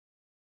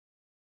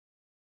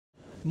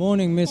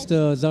Morning,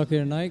 Mr.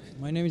 ZakirNaik.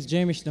 My name is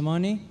Jamish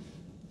Damani.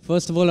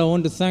 First of all, I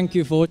want to thank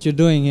you for what you're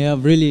doing here.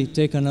 I've really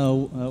taken a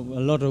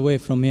lot away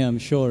from here, I'm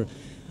sure.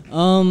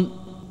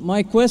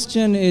 My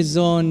question is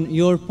on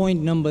your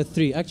point number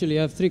 3. Actually,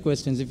 I have 3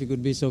 questions, if you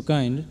could be so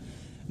kind.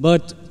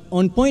 But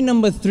on point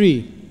number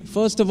 3,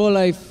 first of all,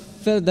 I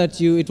felt that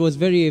it was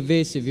very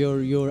evasive,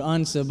 your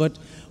answer. But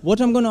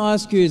what I'm going to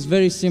ask you is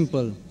very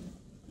simple.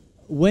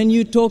 When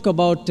you talk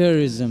about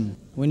terrorism,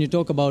 when you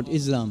talk about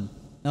Islam,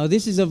 now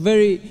this is a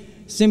very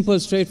simple,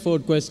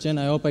 straightforward question.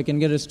 I hope I can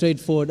get a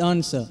straightforward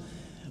answer.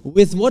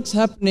 With what's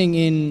happening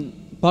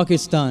in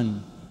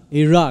Pakistan,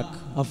 Iraq,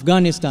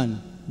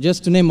 Afghanistan,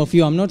 just to name a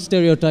few, I'm not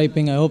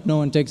stereotyping, I hope no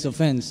one takes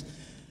offense.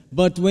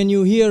 But when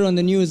you hear on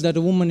the news that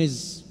a woman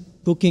is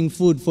cooking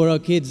food for her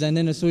kids and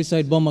then a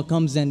suicide bomber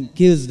comes and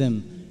kills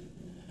them,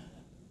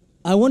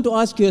 I want to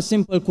ask you a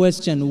simple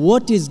question.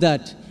 What is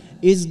that?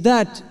 Is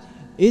that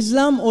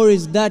Islam, or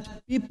is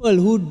that people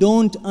who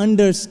don't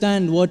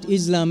understand what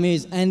Islam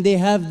is and they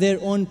have their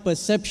own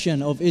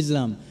perception of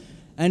Islam?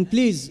 And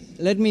please,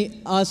 let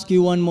me ask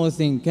you one more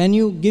thing. Can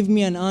you give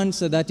me an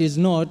answer that is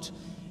not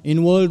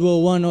in World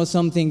War I or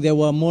something there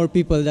were more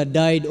people that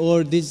died,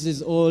 or this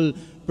is all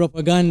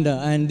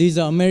propaganda and these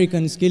are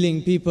Americans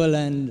killing people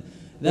and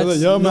that's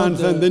hear my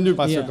answer and then you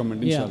pass your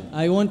comment, inshallah. Yeah,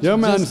 I want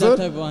just that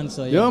type of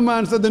answer. Hear my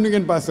answer, then you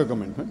can pass your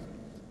comment. Huh?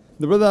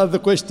 The brother asked the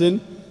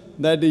question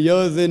that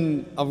years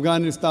in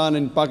Afghanistan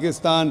and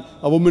Pakistan,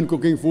 a woman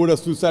cooking food, a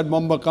suicide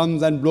bomber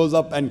comes and blows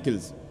up and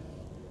kills.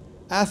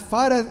 As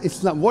far as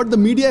Islam, what the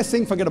media is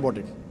saying, forget about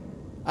it.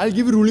 I'll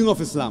give you ruling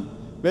of Islam.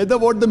 Whether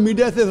what the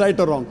media says right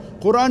or wrong.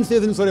 Quran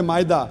says in Surah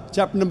Ma'idah,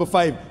 chapter number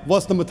 5,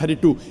 verse number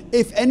 32,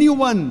 if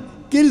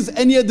anyone kills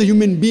any other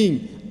human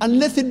being,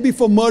 unless it be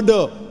for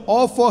murder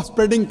or for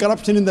spreading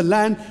corruption in the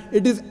land,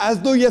 it is as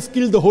though he has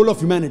killed the whole of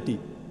humanity.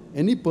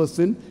 Any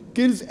person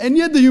kills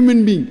any other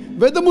human being,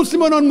 whether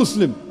Muslim or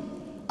non-Muslim,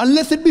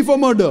 unless it be for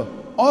murder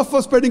or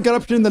for spreading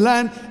corruption in the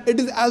land, it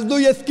is as though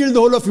he has killed the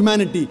whole of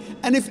humanity.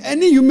 And if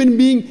any human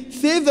being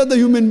saves other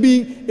human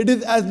being, it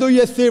is as though he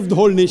has saved the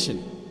whole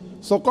nation.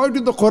 So according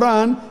to the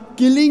Quran,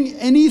 killing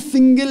any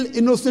single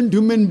innocent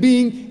human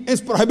being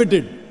is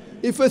prohibited.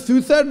 If a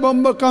suicide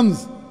bomber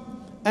comes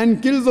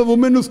and kills a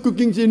woman who's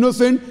cooking, she's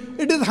innocent,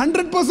 it is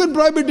 100%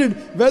 prohibited,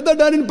 whether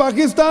done in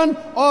Pakistan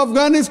or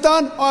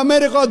Afghanistan or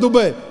America or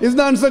Dubai. Is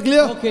the answer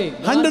clear? Okay.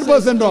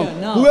 100% wrong.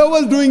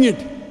 Whoever's doing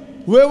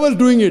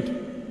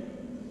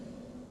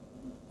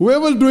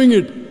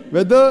it,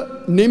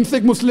 whether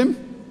namesake Muslim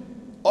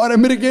or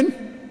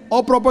American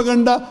or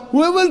propaganda,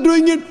 whoever's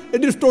doing it,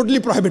 it is totally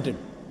prohibited.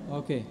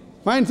 Okay.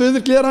 Fine, so is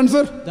it clear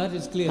answer? That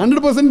is clear.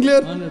 100%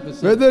 clear?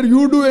 100%. Whether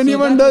you do,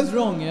 anyone does. Is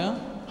wrong, yeah?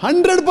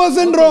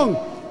 100% wrong.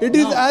 It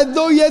is as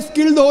though he has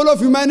killed the whole of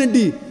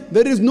humanity.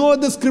 There is no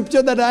other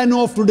scripture that I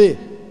know of today.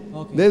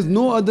 Okay. There is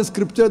no other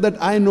scripture that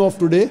I know of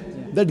today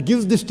that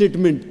gives this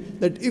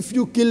statement that if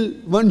you kill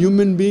one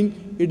human being,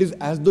 it is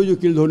as though you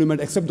killed the whole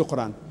humanity, except the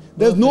Quran.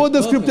 There is no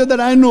other scripture that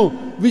I know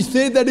which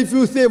says that if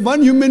you save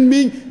one human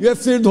being, you have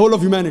saved the whole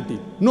of humanity.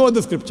 No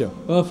other scripture.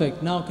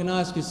 Perfect. Now, can I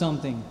ask you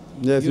something?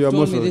 Yes, you You've are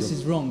most told me welcome. this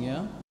is wrong,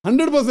 yeah?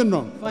 100%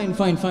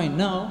 wrong. Fine.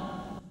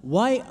 Now,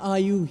 why are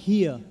you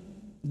here?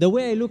 The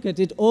way I look at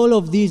it, all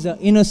of these are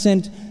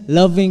innocent,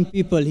 loving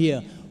people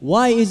here.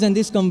 Why isn't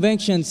this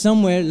convention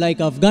somewhere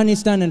like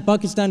Afghanistan and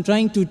Pakistan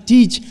trying to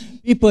teach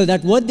people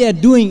that what they are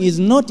doing is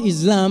not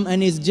Islam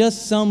and is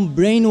just some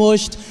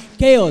brainwashed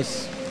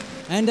chaos?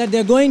 And that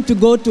they're going to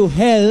go to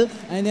hell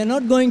and they're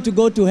not going to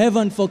go to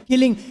heaven for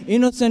killing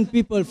innocent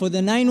people, for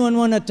the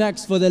 911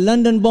 attacks, for the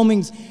London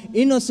bombings.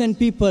 Innocent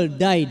people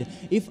died.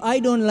 If I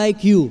don't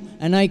like you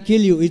and I kill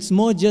you, it's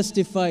more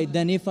justified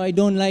than if I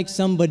don't like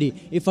somebody,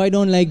 if I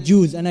don't like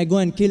Jews and I go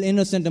and kill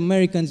innocent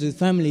Americans with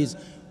families.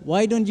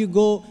 Why don't you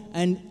go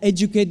and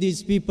educate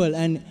these people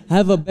and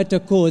have a better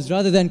cause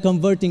rather than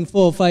converting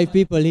 4 or 5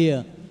 people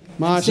here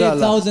and save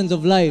thousands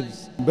of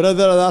lives?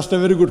 Brother has asked a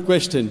very good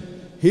question.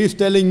 He's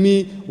telling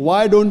me,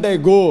 why don't I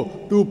go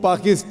to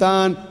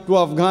Pakistan, to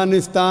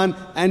Afghanistan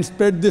and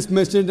spread this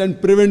message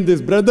and prevent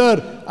this?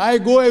 Brother, I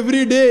go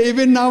every day,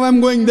 even now I'm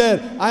going there.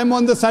 I'm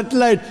on the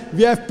satellite.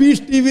 We have Peace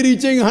TV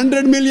reaching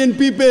 100 million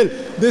people.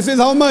 This is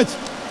how much?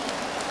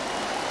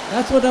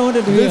 That's what I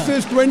wanted to hear. This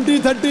is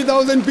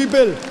 20,000-30,000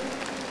 people.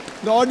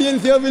 The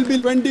audience here will be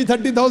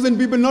 20,000-30,000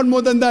 people, not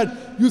more than that.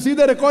 You see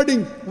the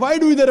recording. Why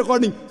do the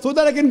recording? So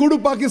that I can go to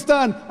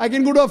Pakistan, I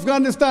can go to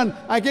Afghanistan,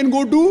 I can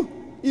go to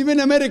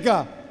even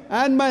America.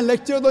 And my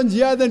lectures on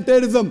jihad and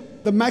terrorism,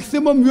 the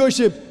maximum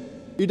viewership,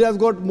 it has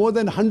got more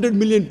than 100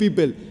 million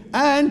people.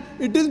 And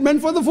it is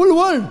meant for the full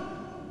world.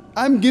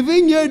 I'm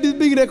giving here, it is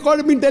being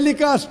recorded, being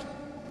telecast.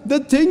 The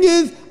thing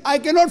is, I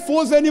cannot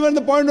force anyone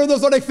at the point of the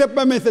sword accept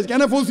my message.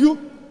 Can I force you?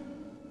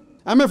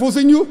 Am I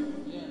forcing you?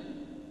 Yeah.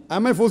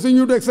 Am I forcing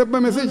you to accept my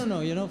message? No,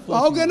 you're not forcing.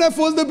 How can I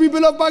force the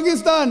people of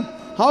Pakistan?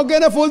 How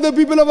can I force the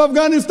people of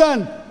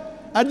Afghanistan?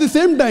 At the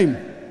same time,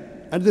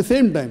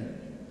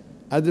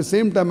 I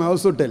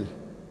also tell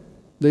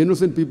the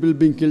innocent people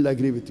being killed, I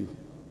agree with you.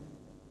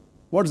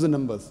 What's the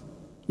numbers?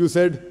 You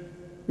said,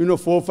 4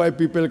 or 5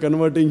 people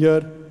converting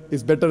here.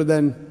 is better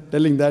than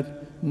telling that.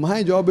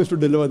 My job is to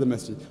deliver the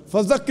message.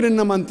 فَذَكِّرْ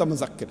إِنَّمَا أَنْتَ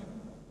مُذَكِّرٌ.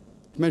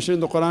 Mentioned in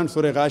the Quran,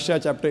 Surah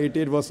Ghashiyah, chapter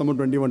 88, verse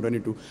number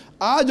 21-22.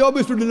 Our job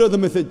is to deliver the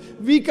message.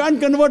 We can't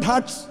convert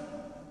hearts.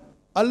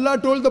 Allah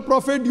told the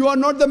Prophet, you are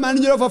not the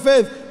manager of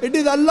affairs. It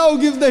is Allah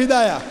who gives the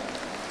hidayah.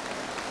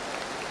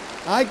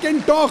 I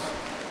can talk.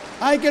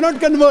 I cannot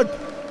convert.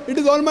 It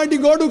is Almighty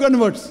God who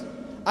converts.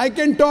 I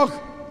can talk.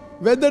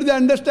 Whether they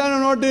understand or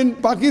not in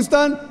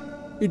Pakistan,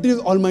 it is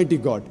Almighty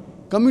God.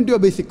 Coming to a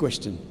basic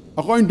question.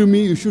 According to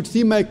me, you should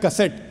see my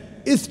cassette.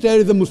 Is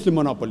terrorism Muslim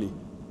monopoly?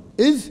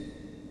 Is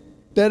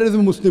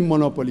terrorism Muslim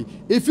monopoly?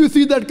 If you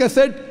see that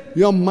cassette,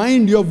 your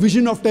mind, your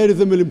vision of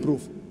terrorism will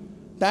improve.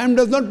 Time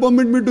does not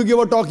permit me to give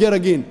a talk here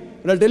again,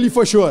 but I'll tell you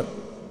for sure.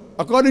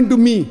 According to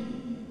me,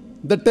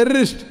 the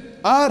terrorists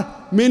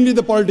are mainly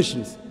the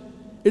politicians.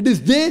 It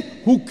is they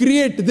who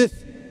create this.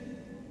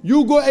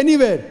 You go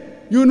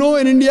anywhere, you know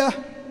in India,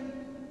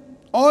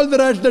 all the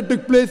riots that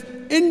took place,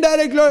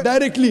 indirectly or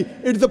directly,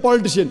 it's the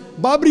politician.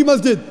 Babri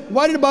Masjid.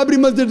 Why did Babri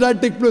Masjid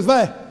riot take place?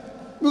 Why?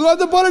 Because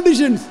the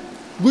politicians.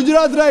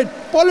 Gujarat riot,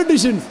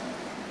 politicians.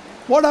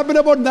 What happened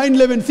about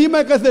 9/11? See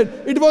my cassette.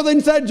 It was an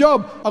inside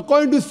job.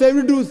 According to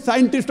 72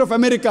 scientists of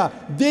America,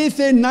 they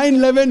say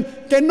 9/11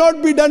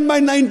 cannot be done by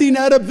 19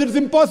 Arabs. It's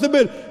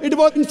impossible. It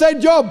was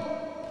inside job.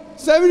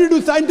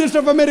 72 scientists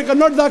of America,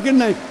 not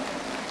ZakirNaik.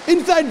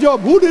 Inside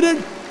job. Who did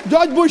it?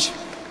 George Bush.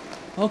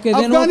 Okay,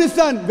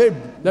 Afghanistan. Wait,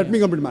 let me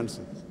complete my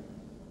answer.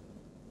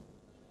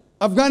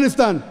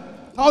 Afghanistan.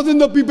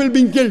 Thousands of people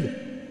being killed.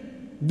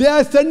 They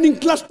are sending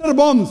cluster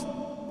bombs.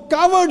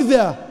 Cowards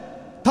there.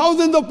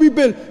 Thousands of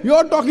people. You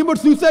are talking about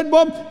suicide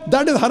bomb?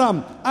 That is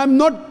haram. I am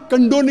not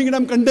condoning it, I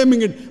am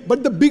condemning it.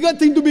 But the bigger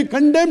thing to be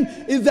condemned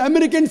is the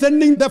Americans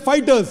sending their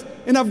fighters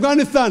in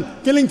Afghanistan,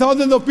 killing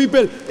thousands of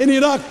people. In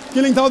Iraq,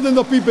 killing thousands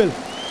of people.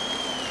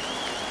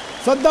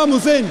 Saddam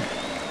Hussein.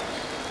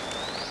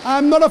 I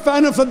am not a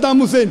fan of Saddam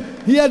Hussein.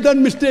 He has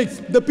done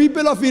mistakes. The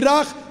people of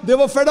Iraq, they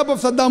were fed up of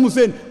Saddam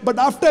Hussein. But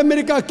after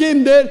America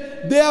came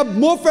there, they are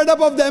more fed up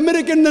of the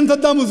American than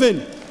Saddam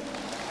Hussein.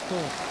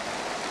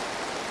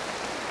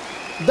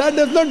 That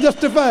does not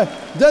justify,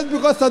 just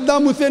because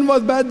Saddam Hussein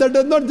was bad, that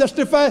does not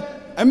justify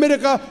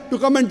America to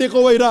come and take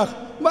over Iraq.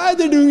 Why are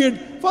they doing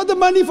it? For the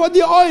money, for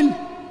the oil.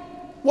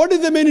 What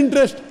is the main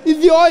interest? Is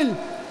the oil.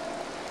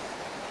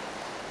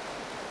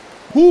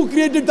 Who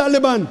created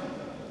Taliban?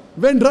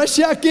 When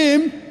Russia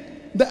came,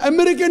 the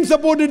Americans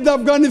supported the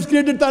Afghans,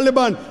 created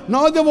Taliban.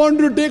 Now they want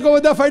to take over,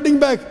 they're fighting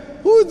back.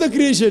 Who is the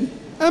creation?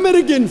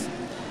 Americans.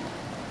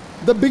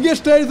 The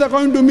biggest terrorist,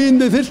 according to me, in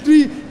this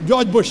history,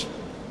 George Bush.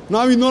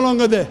 Now he's no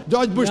longer there.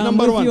 George Bush,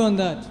 number one. I'm with you on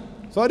that.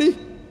 Sorry?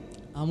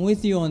 I'm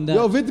with you on that.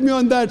 You're with me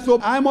on that. So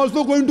I'm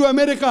also going to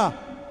America.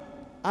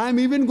 I'm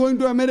even going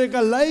to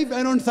America live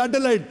and on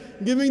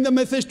satellite, giving the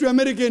message to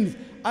Americans.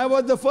 I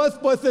was the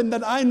first person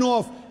that I know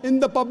of in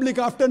the public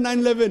after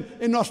 9/11.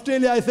 In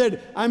Australia, I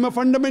said, I'm a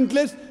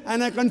fundamentalist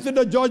and I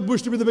consider George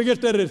Bush to be the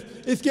biggest terrorist.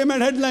 It came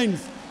at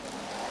headlines.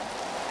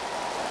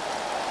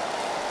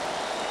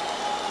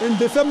 In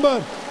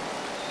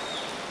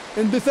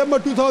December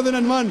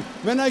 2001,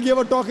 when I gave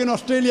a talk in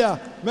Australia,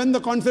 when the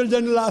Consul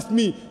General asked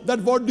me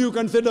that what do you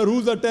consider,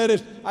 who's a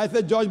terrorist? I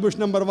said George Bush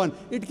number one.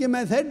 It came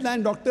as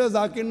headline, Dr.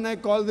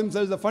 ZakirNaik calls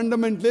himself a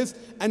fundamentalist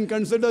and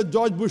considers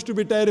George Bush to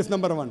be terrorist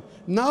number one.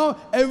 Now,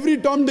 every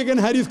Tom, Dick and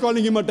Harry is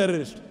calling him a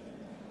terrorist.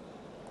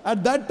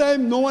 At that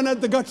time, no one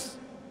had the guts.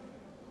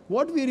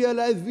 What we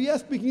realized, we are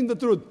speaking the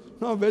truth.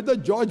 Now, whether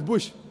George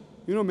Bush,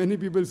 many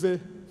people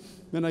say,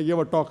 when I gave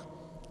a talk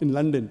in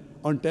London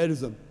on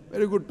terrorism,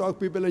 very good talk,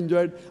 people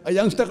enjoyed. A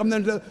youngster comes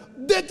and says,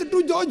 death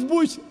to George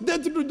Bush,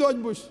 death to George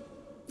Bush.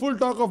 Full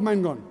talk of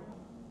mine gone.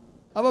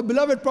 Our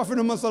beloved Prophet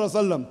Muhammad sallallahu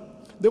alaihi wasallam,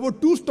 there were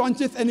two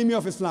staunchest enemies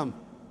of Islam.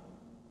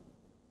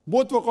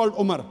 Both were called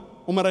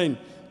Umarain.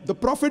 The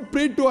Prophet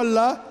prayed to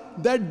Allah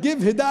that give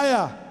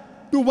hidayah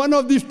to one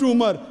of these two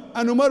Umar.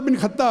 And Umar bin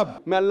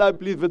Khattab, may Allah be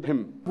pleased with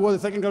him, who was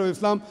the second caliph of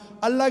Islam.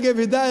 Allah gave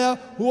hidayah,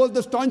 who was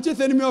the staunchest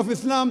enemy of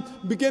Islam,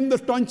 became the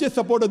staunchest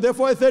supporter.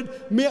 Therefore I said,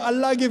 may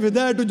Allah give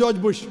hidayah to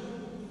George Bush.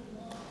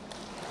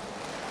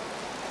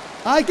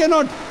 I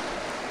cannot.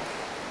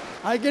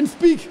 I can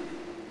speak.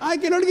 I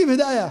cannot give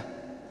hidayah.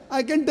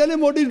 I can tell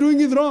him what he's doing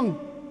is wrong.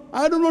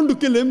 I don't want to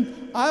kill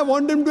him. I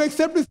want him to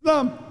accept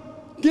Islam.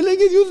 Killing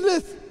is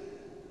useless.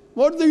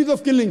 What's the use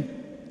of killing?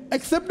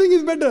 Accepting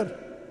is better.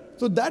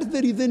 So that's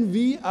the reason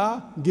we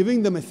are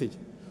giving the message.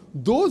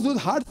 Those whose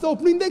hearts are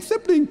opening, they're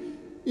accepting.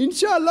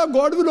 Inshallah,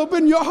 God will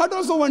open your heart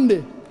also one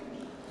day.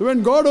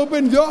 When God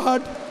opens your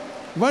heart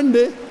one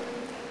day,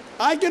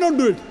 I cannot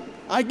do it.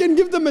 I can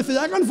give the message.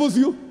 I can't force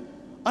you.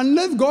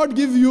 Unless God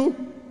gives you,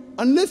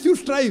 unless you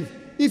strive.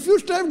 If you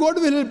strive, God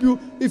will help you.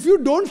 If you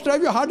don't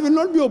strive, your heart will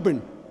not be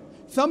opened.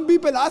 Some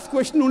people ask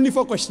questions only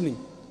for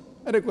questioning.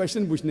 Arey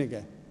question puchne ka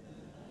hai.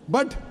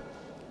 But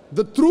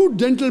the true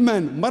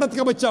gentleman, marat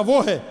ka bachcha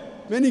wo hai.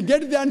 When he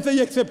gets the answer,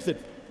 he accepts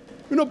it.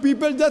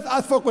 People just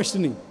ask for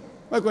questioning.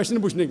 My question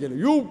puchne ke liye.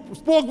 You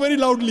spoke very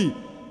loudly.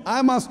 I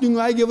am asking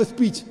you, I gave a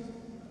speech.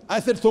 I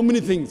said so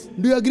many things.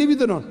 Do you agree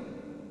with it or not?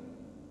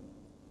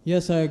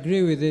 Yes, I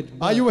agree with it.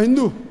 Are you a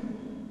Hindu?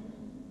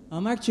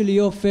 I'm actually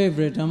your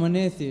favorite. I'm an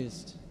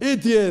atheist.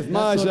 Atheist,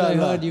 That's what I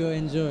mashallah. heard you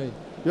enjoy.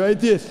 You're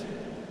atheist.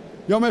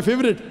 You're my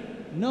favorite.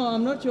 No,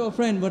 I'm not your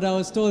friend, but I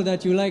was told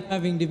that you like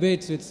having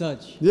debates with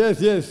such.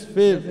 Yes,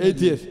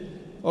 atheist.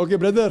 Okay,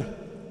 brother,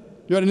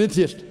 you're an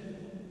atheist.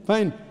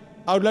 Fine.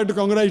 I would like to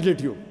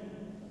congratulate you.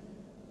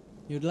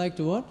 You'd like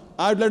to what?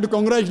 I would like to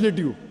congratulate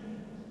you.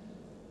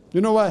 You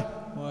know why?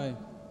 Why?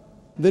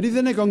 The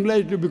reason I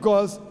congratulate you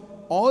because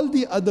all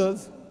the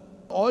others,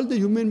 all the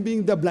human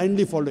beings, they're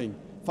blindly following.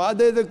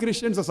 Father is a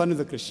Christian, so son is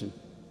a Christian.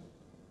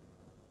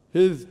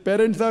 His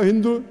parents are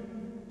Hindu,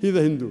 he's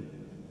a Hindu.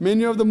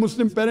 Many of the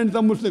Muslim parents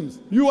are Muslims.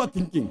 You are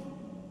thinking.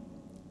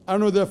 I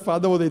don't know if their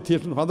father was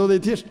atheist. Father was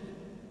atheist?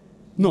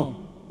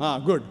 No. Ah,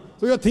 good.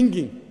 So you're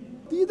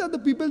thinking. These are the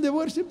people, they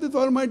worship this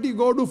Almighty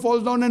God who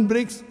falls down and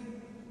breaks.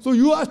 So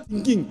you are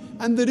thinking.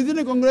 And the reason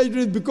I congratulate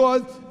you is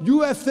because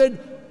you have said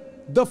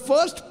the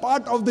first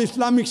part of the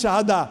Islamic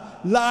Shahada,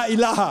 La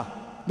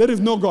ilaha, there is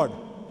no God.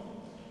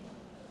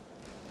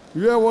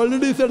 You have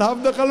already said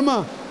half the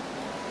kalma.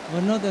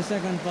 But not the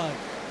second part.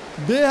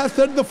 They have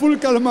said the full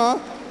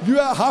kalma. You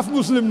are half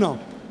Muslim now.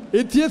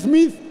 Atheist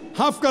means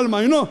half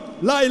kalma, you know,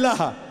 La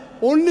ilaha.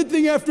 Only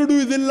thing I have to do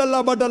is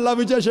illallah but Allah,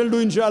 which I shall do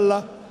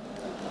inshallah.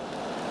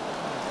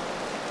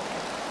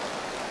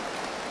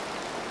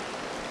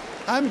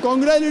 I am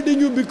congratulating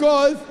you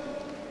because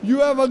you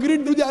have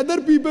agreed to the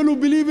other people who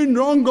believe in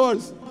wrong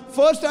gods.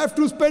 First I have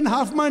to spend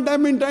half my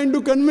time in trying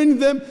to convince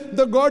them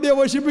the God you are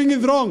worshipping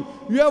is wrong.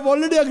 You have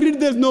already agreed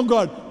there is no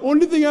God.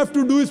 Only thing I have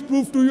to do is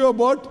prove to you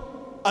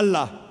about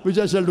Allah, which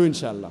I shall do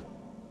inshallah.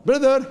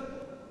 Brother,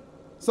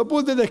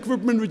 suppose there is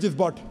equipment which is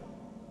bought.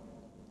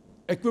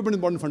 Equipment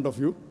is bought in front of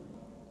you.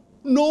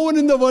 No one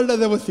in the world has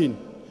ever seen.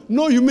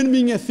 No human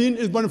being has seen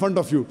is bought in front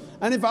of you.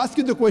 And if I ask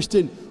you the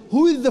question,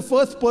 who is the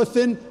first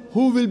person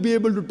who will be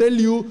able to tell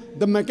you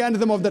the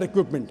mechanism of that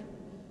equipment?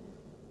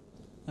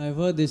 I've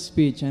heard this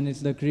speech and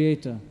it's the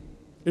creator.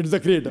 It's the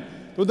creator.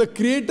 So the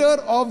creator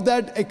of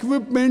that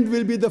equipment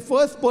will be the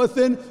first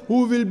person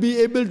who will be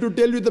able to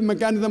tell you the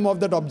mechanism of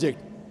that object.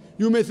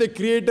 You may say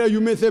creator, you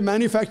may say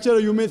manufacturer,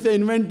 you may say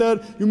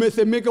inventor, you may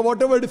say maker,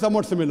 whatever it is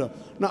somewhat similar.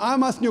 Now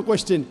I'm asking you a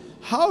question.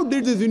 How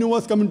did this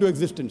universe come into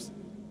existence?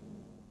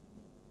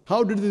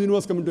 How did this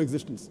universe come into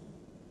existence?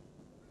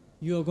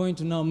 You are going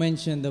to now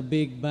mention the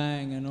Big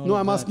Bang and all No, of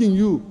I'm that. asking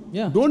you.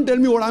 Yeah. Don't tell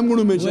me what I'm going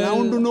to mention. Well, I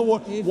want to know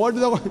what is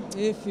the...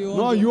 If you want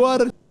No, to- you are...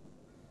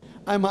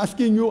 I'm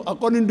asking you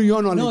according to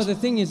your knowledge. No, the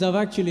thing is, I've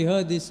actually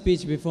heard this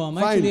speech before. I'm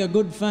Fine. actually a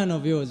good fan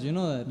of yours, you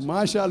know that.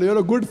 MashaAllah, you're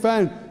a good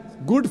fan.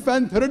 Good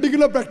fan,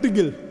 theoretical or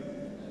practical?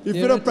 If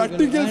you're a Theoretical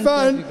practical and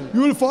fan,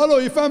 practical. you will follow.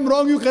 If I'm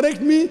wrong, you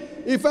correct me.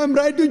 If I'm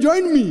right, you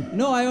join me.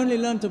 No, I only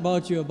learnt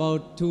about you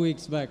about 2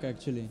 weeks back,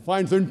 actually.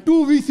 Fine. So in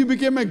 2 weeks, you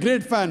became a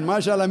great fan.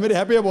 MashaAllah, I'm very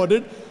happy about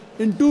it.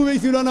 In 2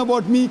 weeks, you learn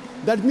about me.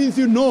 That means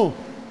you know.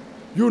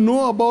 You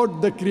know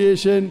about the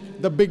creation,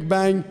 the Big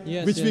Bang,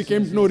 Yes, which we yes,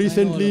 came yes, to know yes.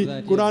 I know all of recently.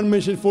 that, Quran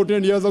mentioned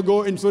 14 years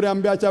ago in Surah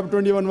Anbiya, chapter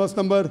 21, verse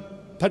number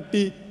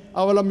 30.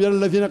 Avalam yara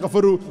allazina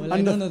kafaru. Well,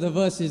 I don't know the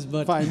verses,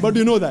 but... Fine, but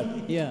you know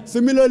that. Yeah.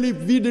 Similarly,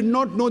 we did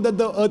not know that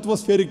the earth was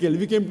spherical.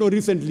 We came to know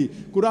recently.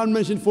 Quran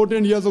mentioned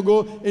 14 years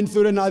ago in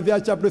Surah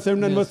Nazi'at, chapter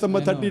 7 and Yes, verse number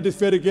I know. 30, it is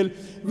spherical.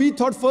 We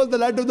thought first the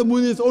light of the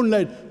moon is its own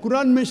light.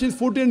 Quran mentions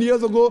 14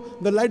 years ago,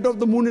 the light of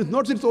the moon is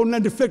not its own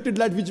light, reflected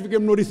light, which we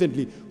came to know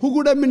recently. Who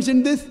could have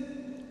mentioned this?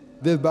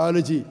 There is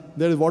biology,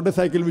 there is water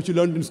cycle, which you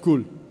learned in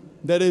school.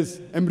 There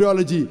is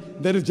embryology,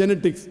 there is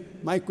genetics.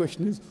 My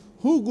question is,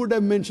 who could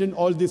have mentioned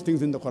all these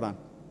things in the Quran?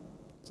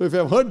 So if you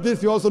have heard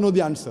this, you also know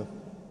the answer.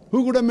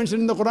 Who could have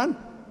mentioned in the Quran?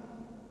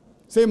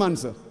 Same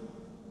answer.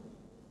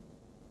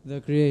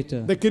 The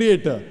creator. The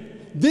creator.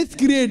 This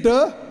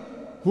creator,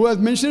 who has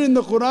mentioned in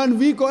the Quran,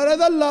 we call as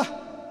Allah.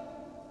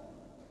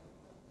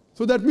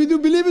 So that means you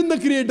believe in the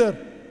creator.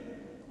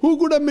 Who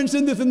could have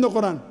mentioned this in the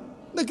Quran?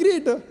 The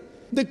creator.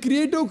 The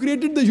creator who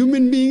created the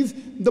human beings,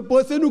 the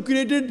person who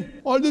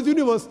created all this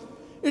universe.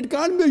 It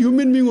can't be a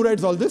human being who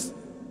writes all this.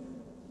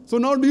 So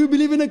now do you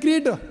believe in a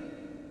creator?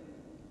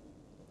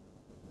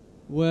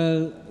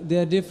 Well,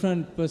 there are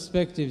different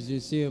perspectives, you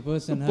see, a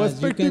person The has. You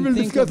perspective can we'll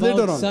think discuss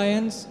later about on.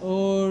 science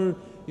or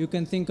you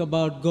can think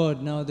about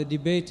God. Now, the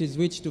debate is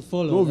which to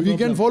follow. No, The we can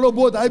problem- follow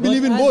both. I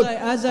believe in as both.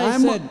 as I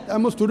said,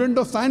 I'm a student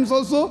of science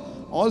also.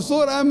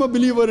 Also, I'm a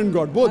believer in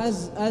God. Both.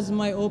 As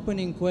my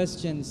opening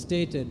question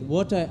stated,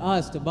 what I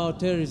asked about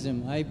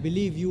terrorism, I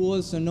believe you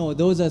also know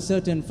those are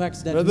certain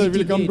facts that Brother,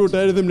 we'll come to mitigate.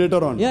 terrorism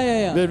later on.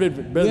 Yeah. Wait, We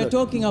brother. are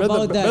talking Brother,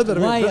 about that.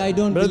 brother, Why wait, I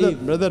don't brother,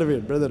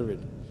 believe. Brother, wait.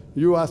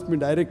 You asked me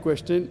direct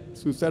question,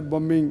 suicide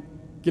bombing,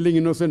 killing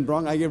innocent,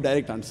 wrong. I gave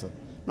direct answer.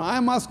 Now I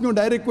am asking you a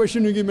direct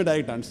question, you give me a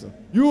direct answer.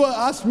 You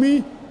asked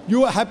me,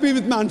 you are happy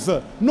with my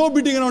answer. No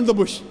beating around the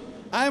bush.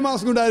 I am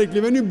asking you directly,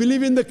 when you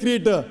believe in the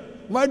creator,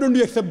 why don't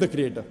you accept the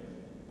creator?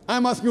 I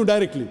am asking you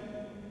directly.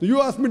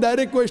 You asked me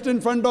direct question in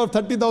front of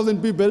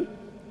 30,000 people.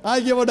 I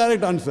gave a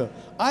direct answer.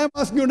 I am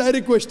asking you a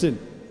direct question.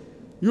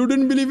 You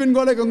didn't believe in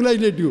God, I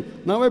congratulate you.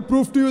 Now I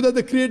prove to you that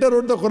the creator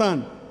wrote the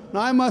Quran. Now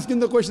I am asking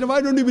the question,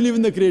 why don't you believe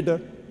in the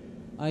creator?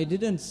 I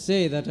didn't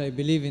say that I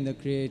believe in the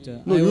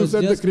Creator. No, I you was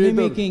said the just Creator.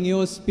 mimicking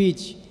your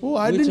speech, Oh,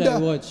 I which didn't. I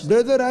watched.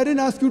 Brother, I didn't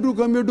ask you to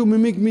come here to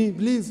mimic me,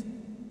 please.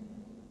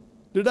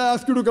 Did I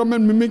ask you to come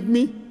and mimic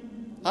me?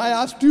 I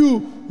asked you,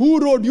 who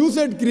wrote? You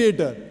said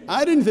Creator.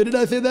 I didn't say. Did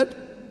I say that?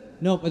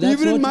 No, but that's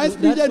Even in what my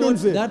speech, I don't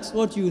say. That's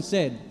what you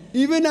said.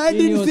 Even I in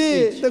didn't your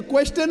say. speech. The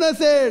questioner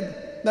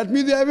said. That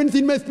means you haven't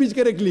seen my speech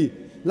correctly.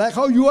 Like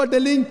how you are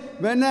telling,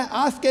 when I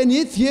ask an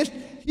atheist,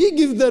 he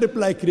gives the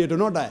reply, Creator,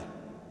 not I.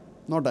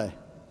 Not I.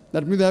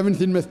 That means I haven't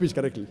seen my speech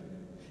correctly.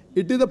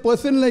 It is a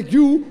person like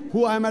you,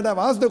 who I might have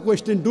asked the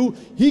question to,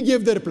 he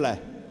gave the reply.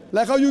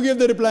 Like how you gave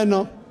the reply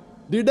now.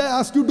 Did I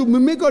ask you to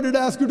mimic or did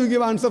I ask you to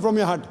give answer from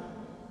your heart?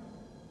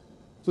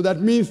 So that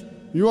means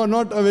you are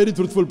not a very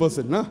truthful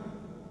person. Huh?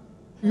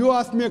 You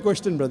asked me a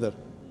question, brother.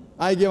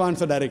 I gave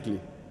answer directly.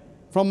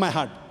 From my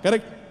heart.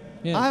 Correct?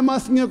 Yeah. I am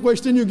asking a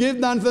question, you gave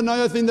the answer, now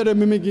you are saying that I am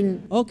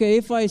mimicking. Okay,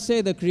 if I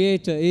say the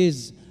Creator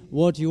is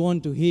what you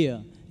want to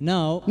hear,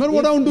 now... Not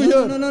what I want to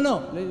hear.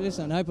 No.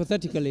 Listen,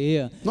 hypothetically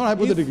here. Not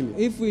hypothetically.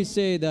 If we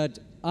say that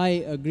I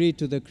agree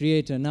to the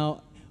Creator,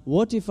 now,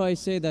 what if I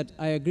say that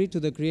I agree to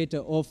the Creator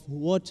of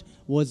what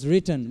was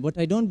written, but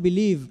I don't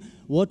believe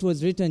what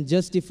was written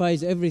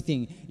justifies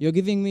everything? You're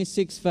giving me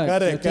 6 facts.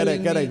 Correct. Very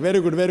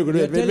good.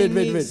 You're telling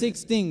me Wait.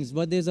 6 things,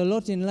 but there's a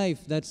lot in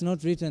life that's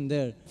not written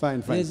there.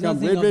 Fine. There's Come,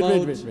 nothing wait.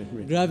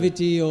 about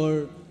gravity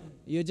or...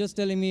 You're just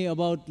telling me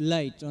about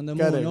light on the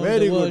moon. Correct. No,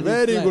 Very the world is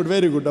flat.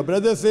 good. The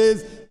brother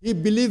says he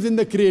believes in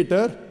the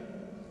Creator,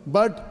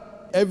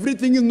 but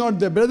everything is not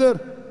there. Brother,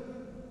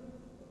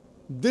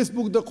 this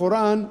book, the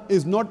Quran,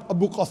 is not a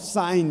book of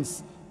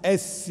science.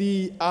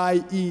 S-C-I-E-N-C-E.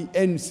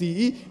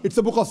 It's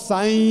a book of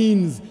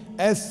signs.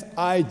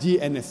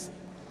 S-I-G-N-S.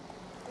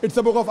 It's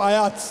a book of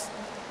ayats.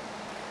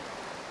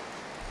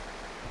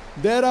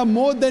 There are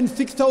more than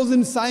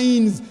 6,000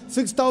 signs,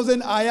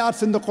 6,000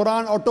 ayats in the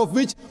Quran, out of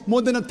which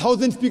more than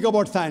 1,000 speak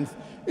about science.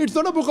 It's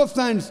not a book of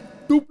science.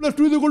 2 plus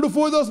 2 is equal to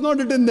 4, that's not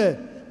written there.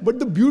 But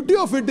the beauty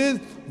of it is,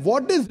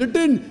 what is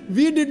written,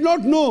 we did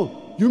not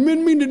know.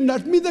 Human being didn't.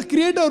 That means the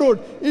Creator wrote.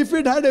 If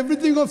it had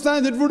everything of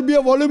science, it would be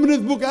a voluminous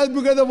book as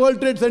big as the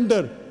World Trade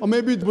Center. Or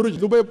maybe it's Burj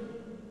Dubai,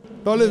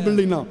 tallest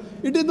building now.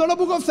 It is not a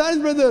book of science,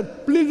 brother.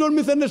 Please don't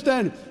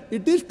misunderstand.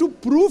 It is to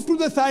prove to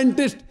the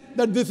scientist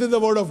that this is the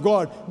word of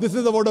God, this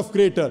is the word of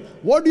Creator.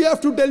 What you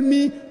have to tell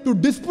me to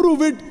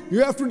disprove it,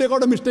 you have to take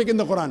out a mistake in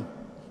the Quran.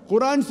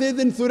 Quran says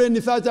in Surah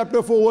Nisa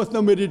chapter 4 verse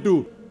number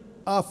 82,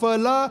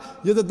 أَفَلَا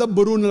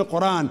يَتَدَبَّرُونَ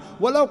الْقُرْآنَ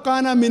وَلَوْ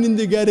كَانَ مِنْ عِنْدِ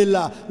غَيْرِ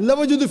اللَّهِ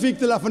لَوَجَدُوا فِيهِ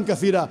اخْتِلَافًا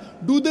كَثِيرًا.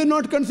 Do they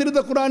not consider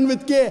the Quran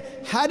with care?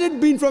 Had it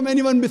been from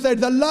anyone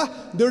besides Allah,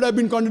 there would have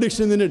been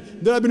contradictions in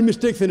it, there would have been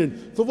mistakes in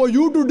it. So for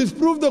you to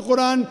disprove the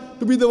Quran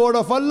to be the word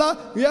of Allah,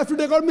 you have to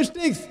take out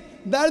mistakes.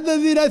 That's the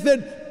reason I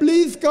said,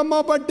 please come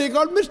up and take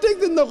out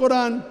mistakes in the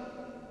Quran.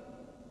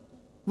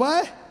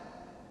 Why?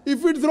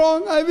 If it's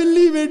wrong, I will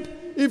leave it.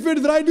 If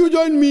it's right, you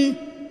join me.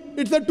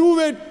 It's a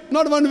two-way,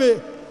 not one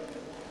way.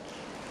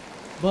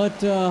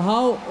 But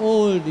how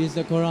old is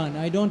the Quran?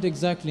 I don't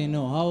exactly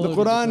know. How old The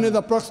Quran is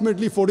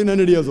approximately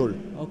 1400 years old.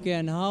 Okay,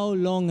 and how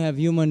long have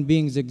human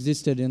beings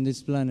existed in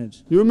this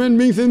planet? Human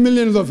beings in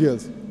millions of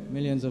years.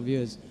 Millions of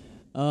years.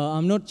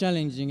 I'm not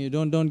challenging you.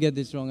 Don't get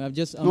this wrong. I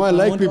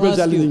like people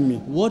challenging me.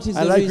 What is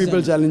I the like reason?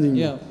 people challenging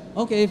me. Yeah.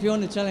 Okay, if you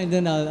want to challenge,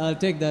 then I'll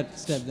take that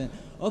step then.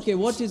 Okay,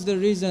 what is the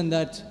reason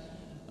that,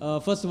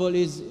 first of all,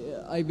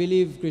 I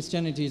believe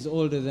Christianity is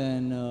older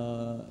than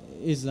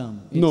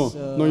Islam. No,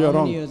 you're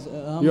wrong.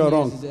 You're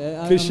wrong.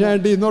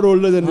 Christianity is not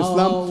older than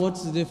Islam.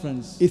 What's the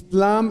difference?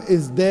 Islam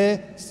is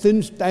there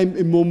since time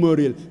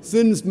immemorial,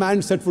 since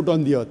man set foot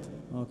on the earth.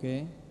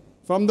 Okay.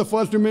 From the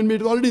first human being,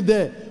 it's already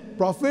there.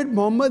 Prophet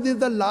Muhammad is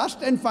the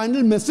last and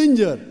final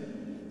messenger.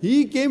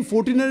 He came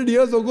 1400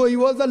 years ago. He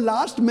was the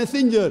last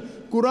messenger.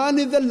 Quran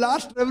is the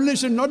last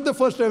revelation, not the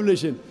first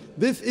revelation.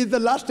 This is the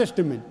last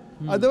testament.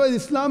 Otherwise,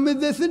 Islam is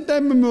there since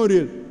time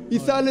immemorial.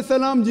 Isa alayhi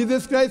salam,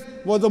 Jesus Christ,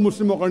 was a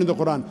Muslim according to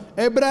the Quran.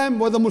 Abraham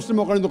was a Muslim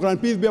according to the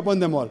Quran. Peace be upon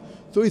them all.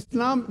 So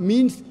Islam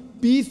means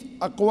peace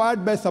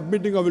acquired by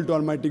submitting our will to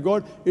Almighty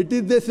God. It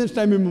is there since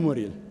time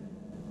immemorial.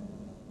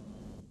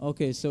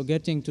 Okay, so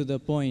getting to the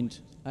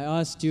point, I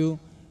asked you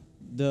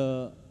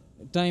the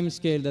time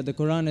scale that the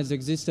Quran has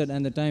existed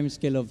and the time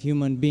scale of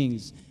human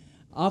beings.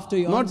 After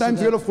you not time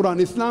scale of Quran.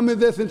 Islam is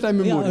there since time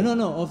immemorial. Yeah,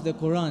 no, of the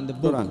Quran, the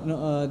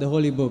book, the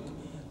holy book.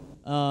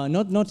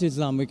 Not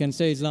Islam. We can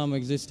say Islam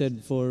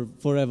existed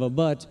forever.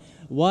 But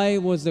why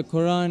was the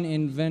Quran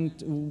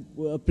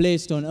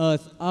placed on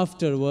earth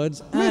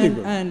afterwards? Very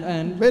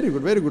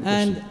good. Very good question.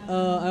 And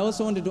I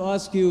also wanted to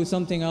ask you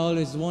something I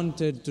always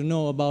wanted to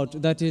know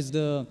about. That is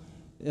the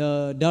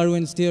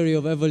Darwin's theory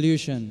of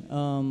evolution.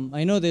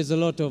 I know there's a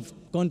lot of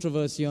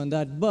controversy on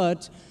that,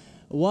 but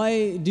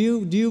why do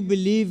you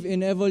believe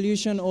in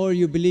evolution, or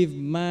you believe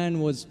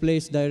man was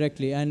placed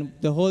directly? And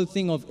the whole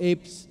thing of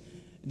apes,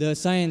 the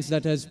science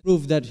that has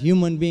proved that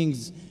human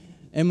beings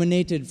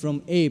emanated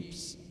from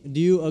apes.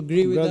 Do you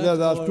agree with that? Brothers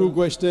asked 2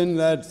 questions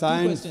that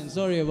science... 2 questions,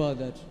 sorry about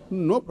that.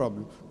 No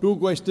problem. 2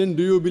 questions.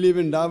 Do you believe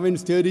in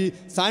Darwin's theory?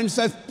 Science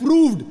has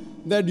proved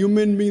that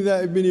human beings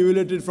have been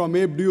evaluated from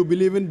ape? Do you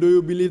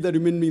believe that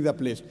human beings are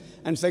placed?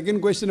 And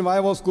second question, why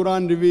was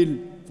Quran revealed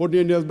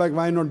 14 years back?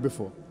 Why not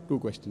before? Two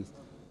questions.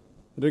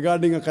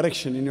 Regarding a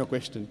correction in your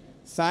question,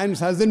 science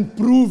hasn't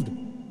proved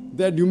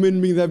that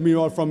human beings have been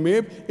evolved from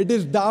ape. It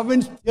is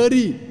Darwin's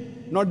theory,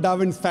 not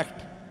Darwin's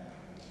fact.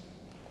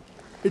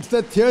 It's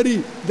a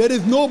theory. There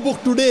is no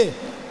book today.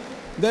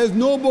 There is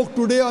no book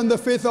today on the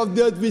face of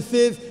the earth which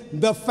says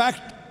the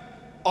fact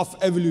of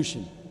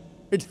evolution.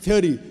 It's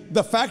theory.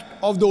 The fact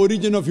of the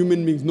origin of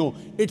human beings. No,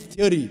 it's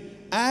theory.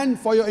 And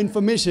for your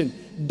information,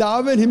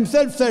 Darwin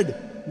himself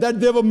said that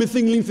there were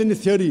missing links in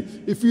his theory.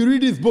 If you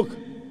read his book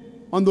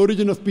on the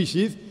origin of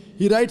species,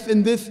 he writes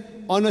in this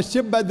on a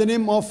ship by the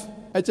name of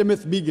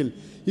HMS Beagle.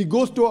 He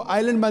goes to an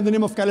island by the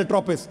name of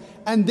Calotropis,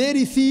 and there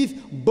he sees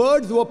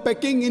birds who are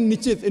pecking in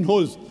niches, in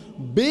holes.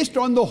 Based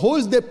on the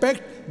holes they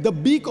pecked, the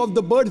beak of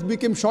the birds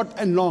became short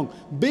and long.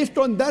 Based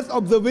on that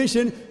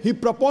observation, he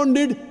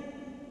propounded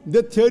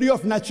the theory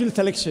of natural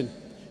selection.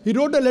 He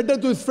wrote a letter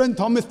to his friend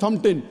Thomas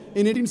Thompson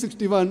in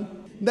 1861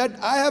 that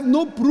I have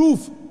no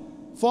proof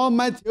for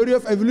my theory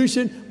of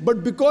evolution,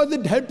 but because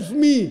it helps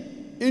me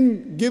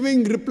in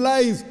giving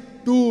replies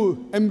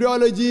to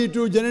embryology,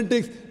 to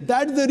genetics,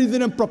 that's the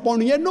reason I'm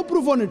propounding. He had no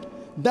proof on it.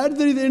 That's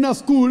the reason in our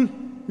school,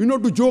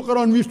 to joke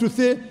around, we used to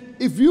say,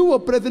 if you were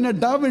present at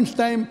Darwin's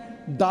time,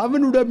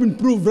 Darwin would have been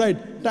proved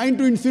right. Trying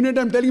to insinuate,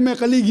 I'm telling my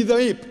colleague, he's an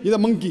ape, he's a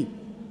monkey.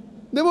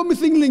 There were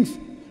missing links.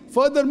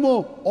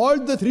 Furthermore, all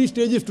the three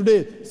stages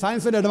today,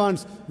 science and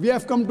advance, we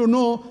have come to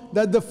know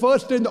that the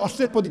first stage, the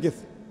Australopithecus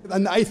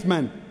and the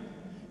Iceman.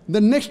 The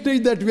next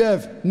stage that we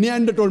have,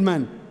 Neanderthal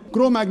man,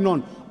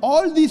 Cro-Magnon.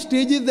 All these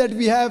stages that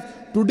we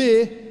have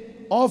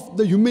today of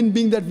the human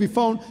being that we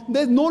found,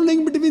 there's no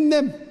link between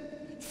them.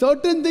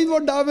 Certain things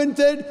what Darwin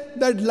said,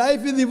 that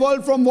life is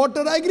evolved from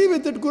water, I agree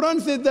with it.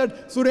 Quran says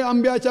that, Surah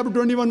Anbiya chapter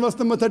 21 verse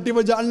number 30,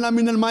 وَجَعَلْنَا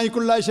مِنَ الْمَاءِ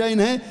كُلَّ شَيْءٍ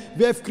hai.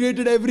 We have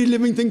created every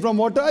living thing from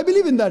water, I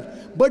believe in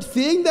that. But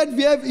saying that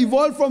we have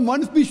evolved from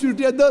one species to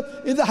the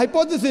other is a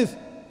hypothesis.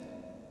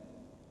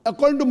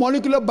 According to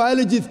molecular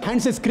biologist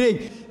Francis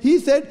Craig, he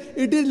said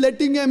it is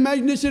letting your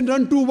imagination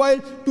run too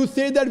wild to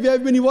say that we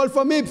have been evolved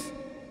from apes.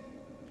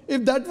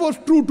 If that was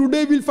true,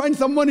 today we'll find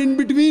someone in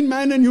between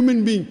man and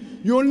human being.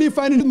 You only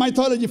find in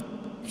mythology.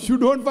 You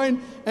don't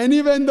find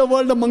anywhere in the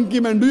world a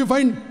monkey man. Do you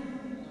find?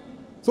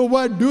 So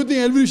what? Do you think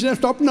evolution has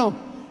stopped now?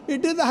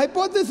 It is a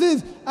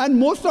hypothesis, and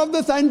most of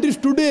the scientists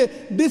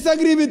today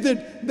disagree with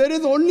it. There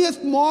is only a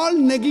small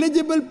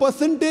negligible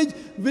percentage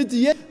which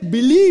yet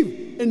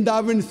believe in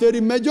Darwin's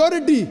theory.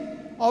 Majority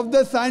of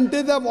the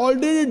scientists have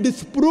already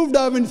disproved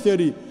Darwin's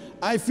theory.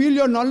 I feel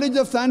your knowledge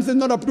of science is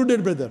not up to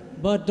date, brother.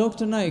 But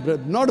Dr. Naik.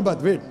 Not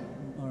but, wait.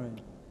 All right.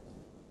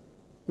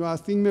 You are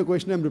asking me a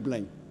question, I'm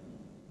replying.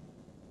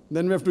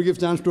 Then we have to give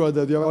chance to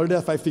others. You have already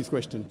have 5-6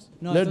 questions.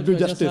 No, Let's do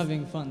justice. Just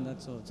having fun,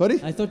 that's all. Sorry?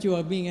 I thought you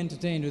were being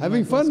entertained with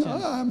having my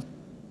fun?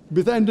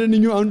 Besides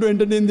entertaining you, I want to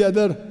entertain the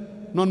other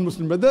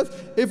non-Muslim brothers.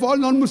 If all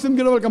non-Muslims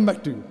get over, I'll come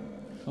back to you.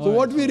 So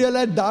what we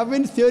realize,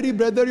 Darwin's theory,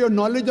 brother, your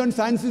knowledge on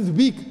science is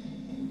weak.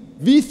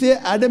 We say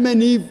Adam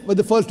and Eve were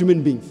the first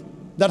human beings.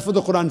 That's what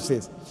the Quran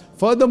says.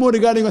 Furthermore,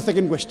 regarding your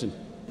second question.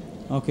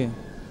 Okay.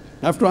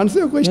 I have to answer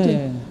your question.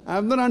 Yeah. I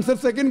have not answered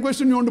second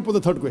question, you want to put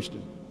the third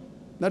question.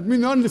 That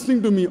means you're not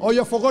listening to me, or you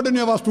have forgotten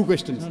you have asked two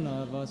questions.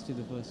 No, I've asked you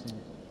the first one.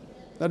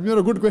 That means you're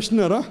a good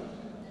questioner, huh?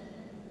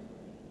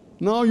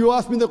 Now you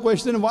ask me the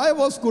question, why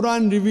was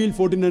Quran revealed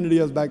 1400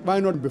 years back? Why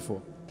not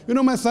before?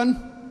 My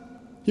son,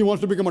 he wants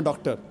to become a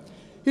doctor.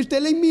 He's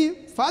telling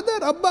me, Father,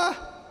 Abba,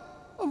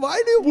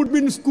 why do you put me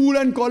in school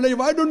and college?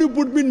 Why don't you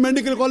put me in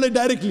medical college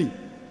directly?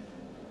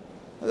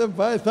 I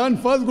said, son,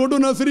 first go to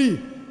nursery,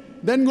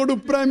 then go to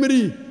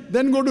primary,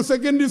 then go to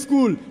secondary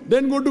school,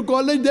 then go to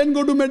college, then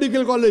go to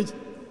medical college.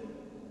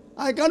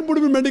 I can't put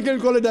him in medical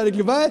college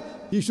directly. Why?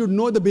 He should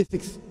know the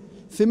basics.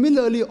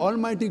 Similarly,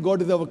 Almighty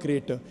God is our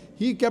creator.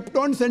 He kept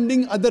on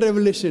sending other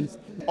revelations.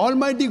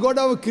 Almighty God,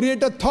 our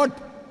creator, thought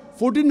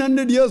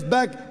 1400 years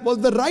back was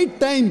the right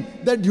time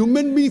that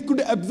human beings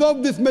could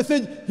absorb this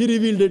message. He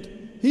revealed it.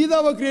 He is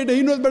our creator.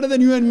 He knows better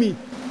than you and me.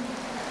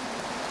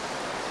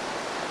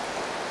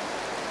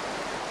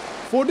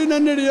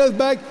 1400 years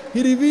back,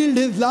 he revealed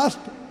his last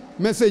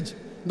message,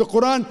 the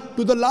Quran,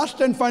 to the last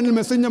and final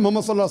messenger,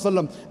 Muhammad sallallahu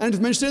alaihi wasallam. And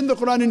it's mentioned in the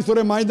Quran in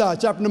Surah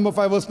Ma'idah, chapter number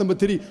 5, verse number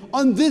 3.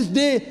 On this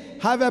day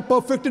have I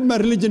perfected my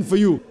religion for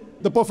you,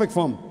 the perfect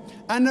form,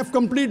 and have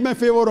completed my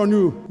favor on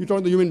you, you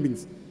talk the human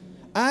beings,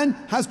 and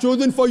has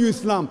chosen for you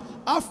Islam.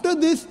 After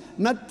this,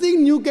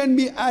 nothing new can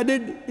be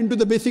added into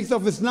the basics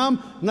of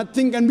Islam,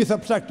 nothing can be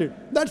subtracted.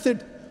 That's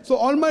it. So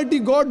Almighty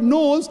God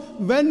knows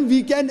when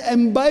we can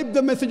imbibe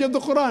the message of the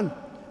Quran.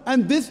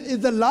 And this is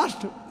the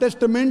last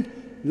testament,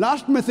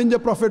 last messenger,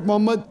 Prophet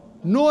Muhammad.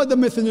 No other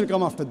messenger will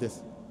come after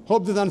this.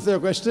 Hope this answers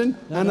your question.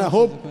 And I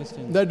hope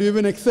that you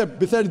even accept,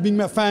 besides being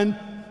my fan,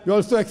 you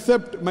also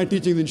accept my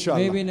teachings, inshallah.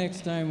 Maybe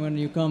next time when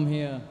you come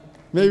here.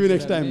 Maybe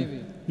next time.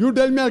 Maybe. You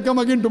tell me I'll come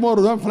again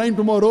tomorrow. I'm flying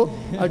tomorrow.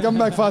 I'll come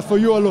back fast for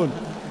you alone.